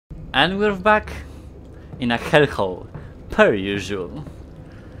And we're back in a hellhole, per usual.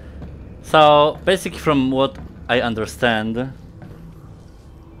 So, basically from what I understand...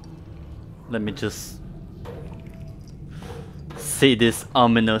 Let me just... see this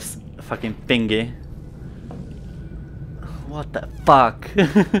ominous fucking thingy. What the fuck?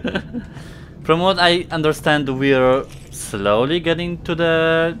 From what I understand, we're slowly getting to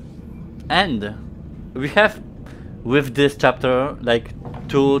the end. We have, with this chapter, like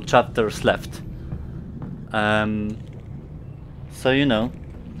 2 chapters left. So you know,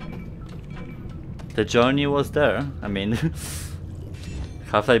 the journey was there. I mean,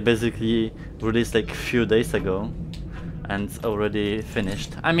 Half-Life basically released like a few days ago, and it's already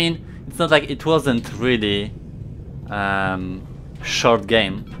finished. I mean, it's not like it wasn't really short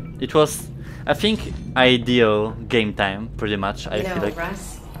game. It was, I think, ideal game time, pretty much. I feel like.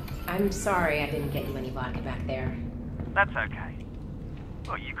 Russ, I'm sorry I didn't get you any vodka back there. That's okay.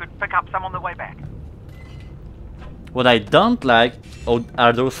 Well, you could pick up some on the way back. What I don't like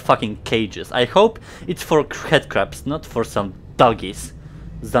are those fucking cages. I hope it's for headcrabs, not for some doggies.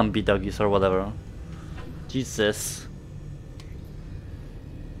 Zombie doggies or whatever. Jesus.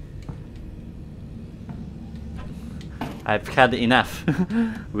 I've had enough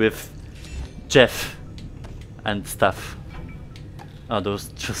with Jeff and stuff. Oh, those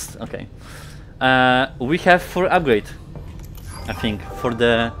just... okay. We have for upgrade, I think, for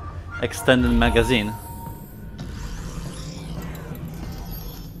the extended magazine.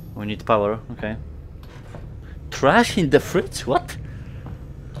 We need power, okay. Trash in the fridge? What?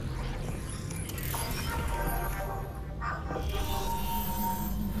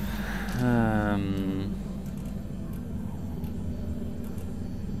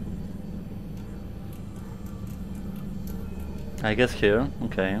 I guess here,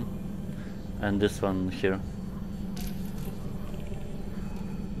 okay. And this one here.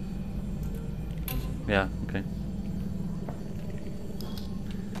 Yeah, okay.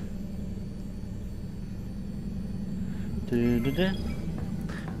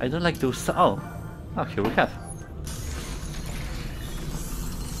 I don't like those. Oh, here we have.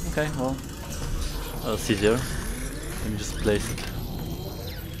 Okay, well, that's easier. Let me just place it.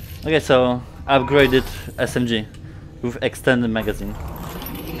 Okay, so upgraded SMG with extended magazine.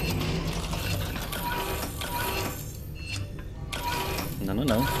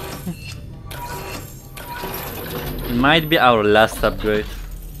 No. It might be our last upgrade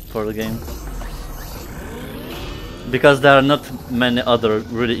for the game, because there are not many other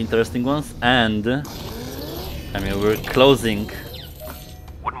really interesting ones, and I mean, we're closing.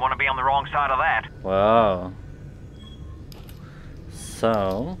 Wouldn't want to be on the wrong side of that. Wow.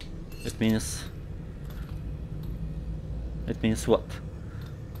 So it means what?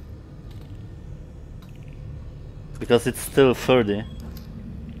 Because it's still 30.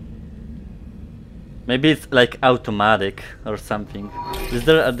 Maybe it's like automatic or something. Is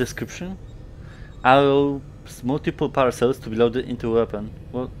there a description? Allows multiple power cells to be loaded into a weapon.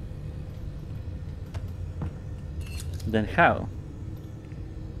 Well, then how?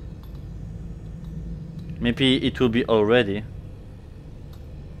 Maybe it will be already.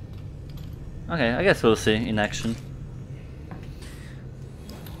 Okay, I guess we'll see in action.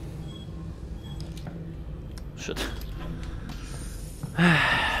 Shit.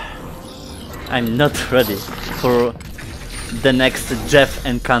 I'm not ready for the next Jeff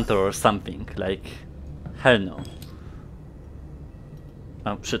encounter or something. Like, hell no.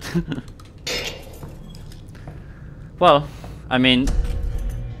 Oh shit. Well, I mean,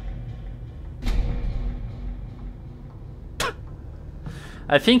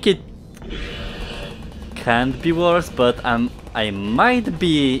 I think it can't be worse, but I might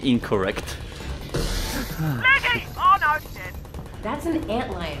be incorrect. Leggy! Oh no, it's dead. That's an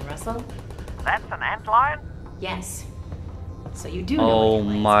antlion, Russell. That's an antlion? Yes. So you do know Oh what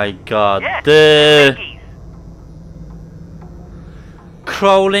antlions my are. god. Yes, The Leggies.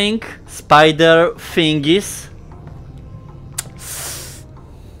 crawling spider thingies.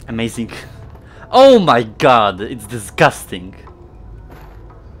 Amazing. Oh my god, it's disgusting.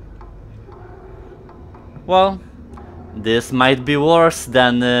 Well, this might be worse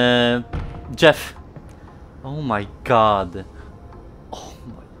than Jeff. Oh my god. Oh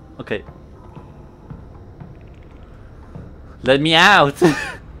my... okay. Let me out!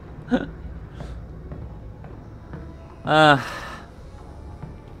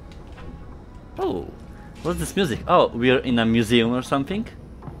 Oh, what's this music? Oh, we're in a museum or something?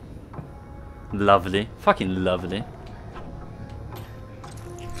 Lovely. Fucking lovely.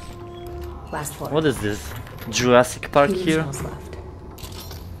 Last floor. What is this? Jurassic Park Few here? cells left.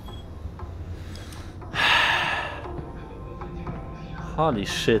 Holy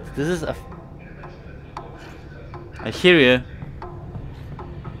shit, this is a... I hear you.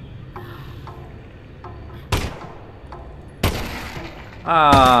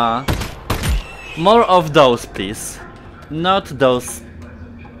 Ah, more of those, please. Not those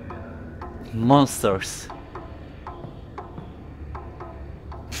monsters.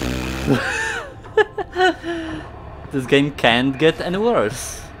 This game can't get any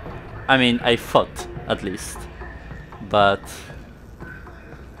worse. I mean, I thought, at least. But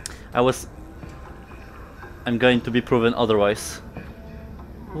I'm going to be proven otherwise.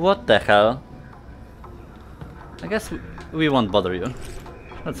 What the hell? I guess we won't bother you.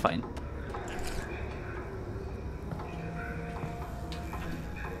 That's fine.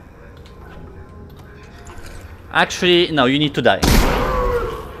 Actually, no, you need to die.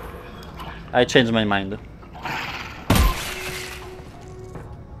 I changed my mind.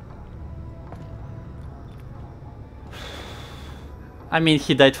 I mean,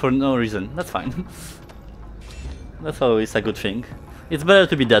 he died for no reason. That's fine. That's always a good thing. It's better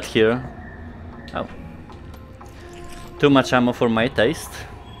to be dead here. Oh. Too much ammo for my taste.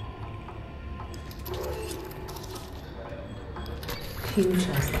 We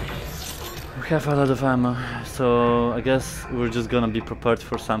have a lot of ammo, so I guess we're just gonna be prepared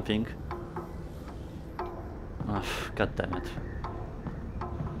for something. Oh, god damn it.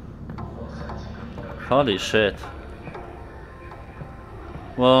 Holy shit.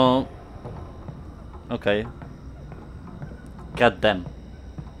 Well... okay. God damn.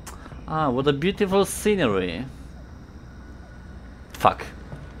 Ah, what a beautiful scenery. Fuck.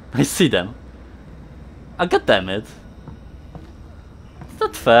 I see them. Ah, god damn it. It's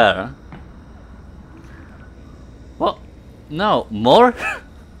not fair. What? No, more?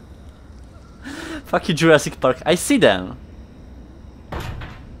 Fuck you, Jurassic Park. I see them.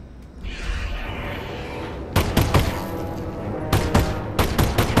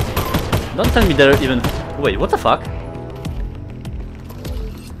 Don't tell me they're even... wait, what the fuck?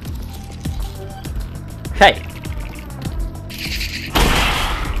 Hey!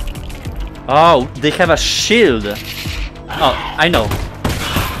 Oh, they have a shield! Oh, I know.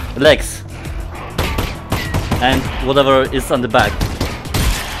 Legs. And whatever is on the back.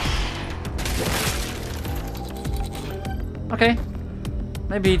 Okay.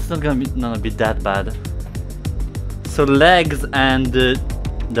 Maybe it's not gonna be that bad. So legs and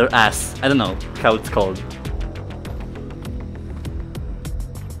their ass. I don't know how it's called.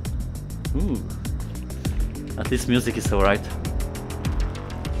 Ooh. At least music is alright.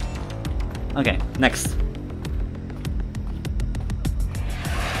 Okay, next.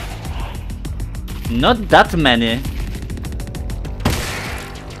 Not that many.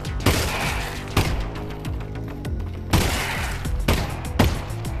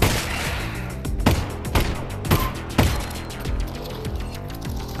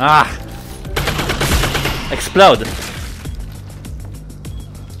 Ah! Explode!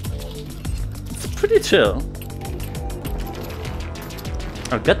 It's pretty chill.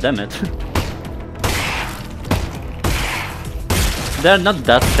 Oh, god damn it. They're not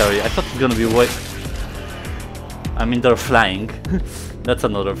that scary. I thought it's gonna be way... I mean, they're flying. That's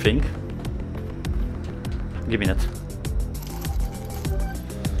another thing. Give me that.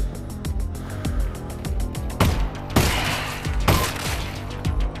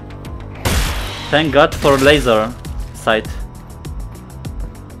 Thank God for laser sight.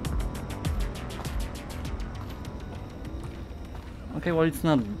 Okay, well, it's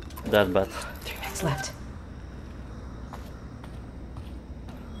not that bad. 3 minutes left.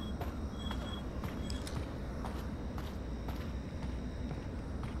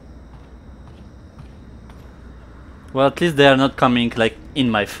 Well, at least they are not coming like in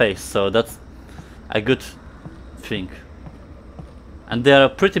my face, so that's a good thing. And they are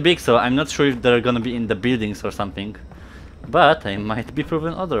pretty big, so I'm not sure if they're gonna be in the buildings or something. But I might be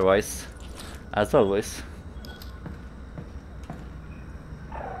proven otherwise, as always.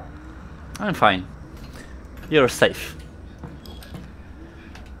 I'm fine. You're safe.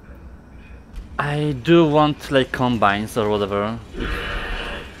 I do want like combines or whatever.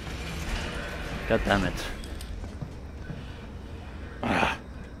 God damn it.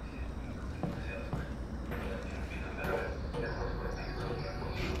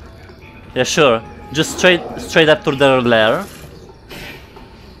 Yeah, sure. Just straight up to their lair.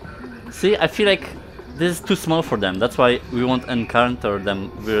 See, I feel like this is too small for them. That's why we won't encounter them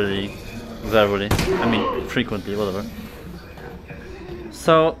really verbally. I mean, frequently, whatever.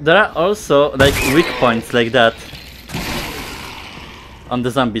 So there are also like weak points like that on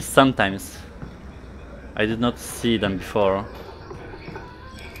the zombies sometimes. I did not see them before.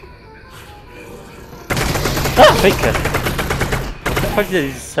 Ah, fake it. fuck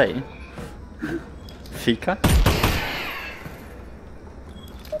did he say? Fika?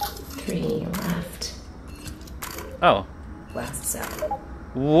 3 left. Oh. Last cell.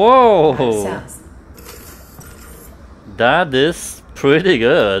 Whoa! Cells. That is pretty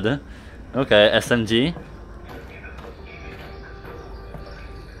good. Okay, SMG.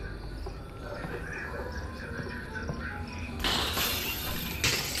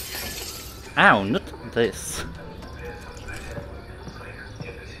 Ow, not this.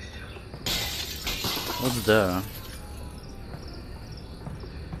 What's there?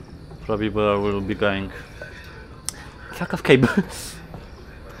 Probably where we'll be going. Fuck off, cable.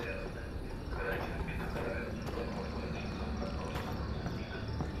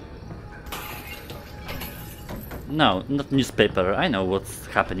 No, not newspaper. I know what's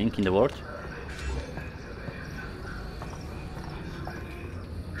happening in the world.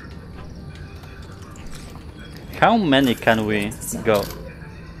 How many can we go?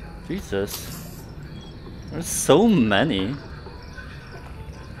 Jesus. There's so many.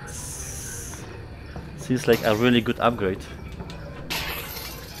 Seems like a really good upgrade.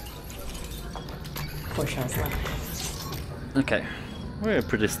 4 shells left. Okay. We're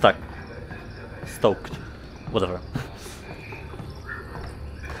pretty stoked. Whatever.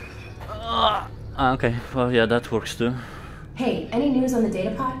 Okay, well yeah, that works too. Hey, any news on the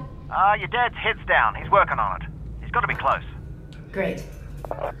data pod? Your dad's head's down. He's working on it. He's got to be close. Great.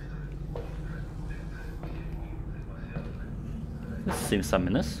 This seems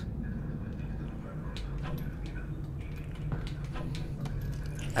ominous.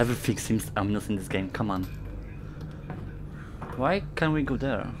 Everything seems ominous in this game, come on. Why can't we go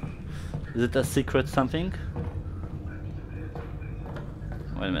there? Is it a secret something?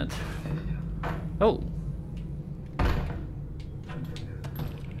 Wait a minute. Oh!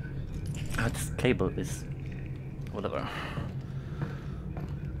 Ah, this cable is... whatever.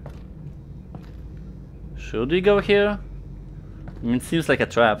 Should we go here? I mean, it seems like a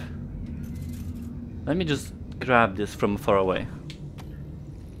trap. Let me just grab this from far away.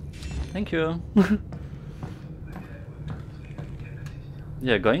 Thank you.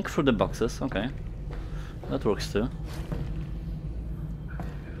 Yeah, going through the boxes, okay. That works too.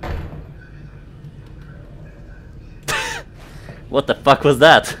 What the fuck was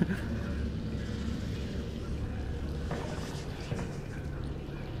that?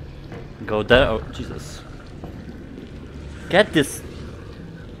 Go there, oh Jesus. Get this.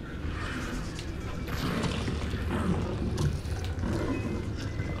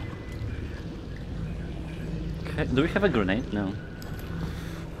 Okay, do we have a grenade? No.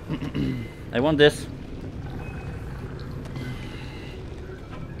 I want this.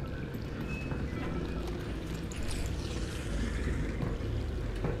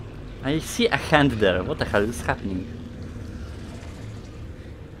 I see a hand there. What the hell is happening?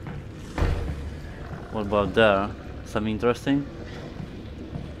 What about there? Something interesting?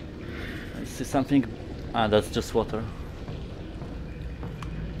 I see something. Ah, that's just water.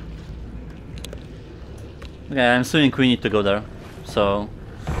 Okay, I'm assuming we need to go there. So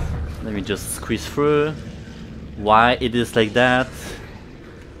let me just squeeze through. Why it is like that?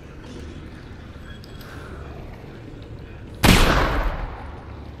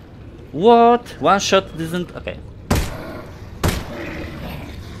 What? One shot isn't... okay.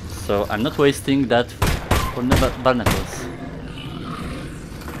 So I'm not wasting that for the barnacles.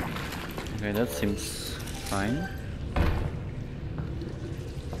 Okay, that seems fine.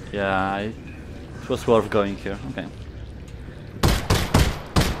 Yeah, it was worth going here. Okay.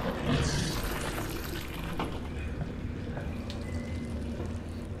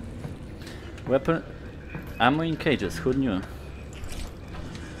 Weapon... ammo in cages, who knew?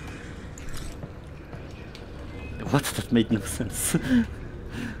 What? That made no sense.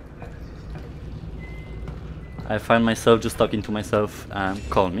 I find myself just talking to myself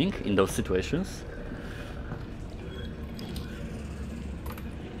calming in those situations.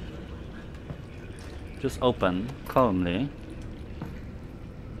 Just open calmly.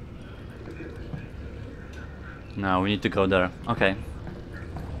 Now we need to go there. Okay.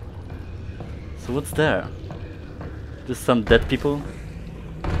 So what's there? Just some dead people?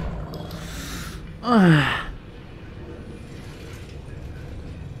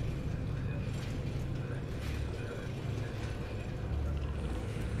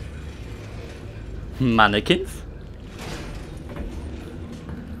 Mannequins?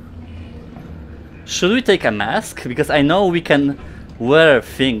 Should we take a mask? Because I know we can wear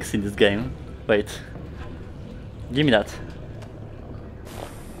things in this game. Wait. Give me that.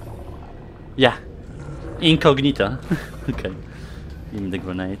 Yeah. Incognito. Okay. Give me the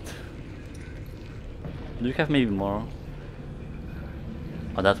grenade. Do you have maybe more?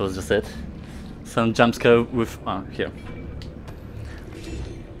 Oh, that was just it. Some jump scare with... oh, here.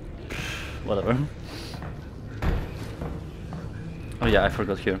 Whatever. Oh yeah, I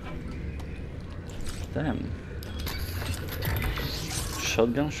forgot here. Damn.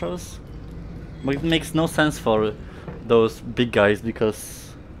 Shotgun shells? But it makes no sense for those big guys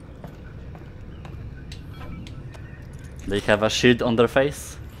because they have a shield on their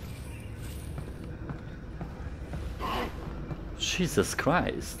face. Jesus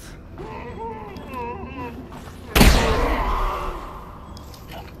Christ.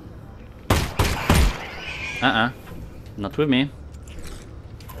 Not with me.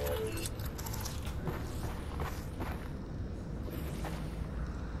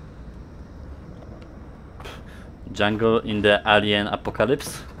 Jungle in the alien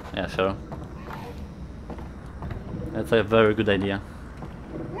apocalypse? Yeah, sure. That's a very good idea.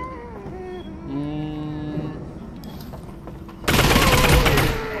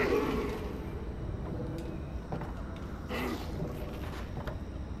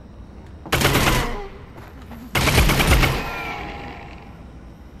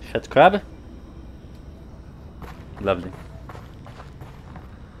 Head crab? Lovely.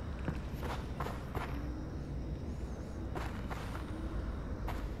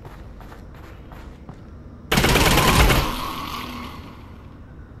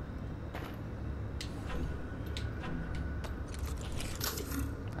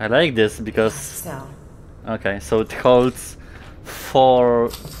 I like this because... So. okay, so it holds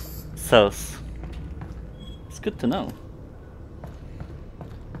 4 cells. It's good to know.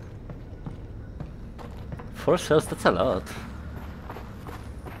 4 cells, that's a lot.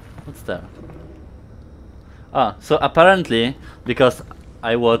 What's there? Ah, so apparently, because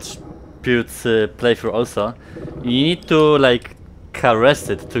I watched Pewt's playthrough also, you need to like caress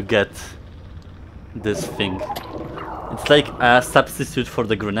it to get this thing. It's like a substitute for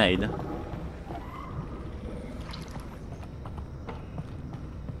the grenade.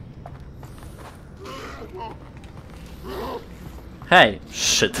 Hey,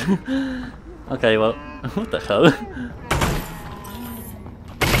 shit. Okay, well, what the hell?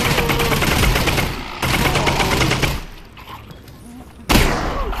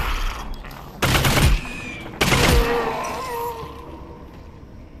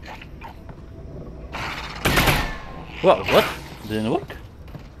 Whoa, what? Didn't work?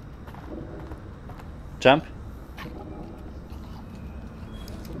 Jump?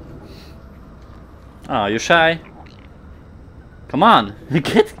 Oh, you shy? Come on,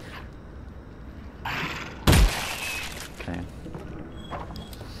 get. Okay.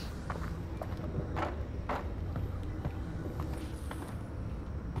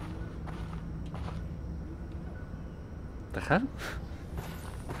 The hell?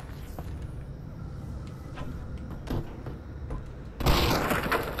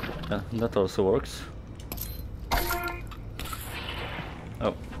 Yeah, that also works.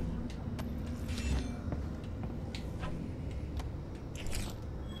 Oh.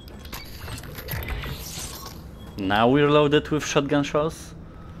 Now we're loaded with shotgun shells?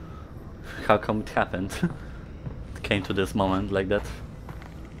 How come it happened? It came to this moment like that.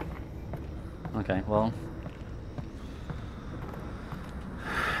 Okay, well.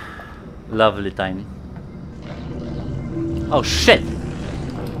 Lovely time. Oh shit!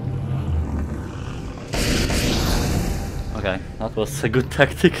 Okay, that was a good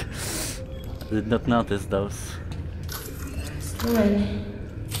tactic. I did not notice those. One.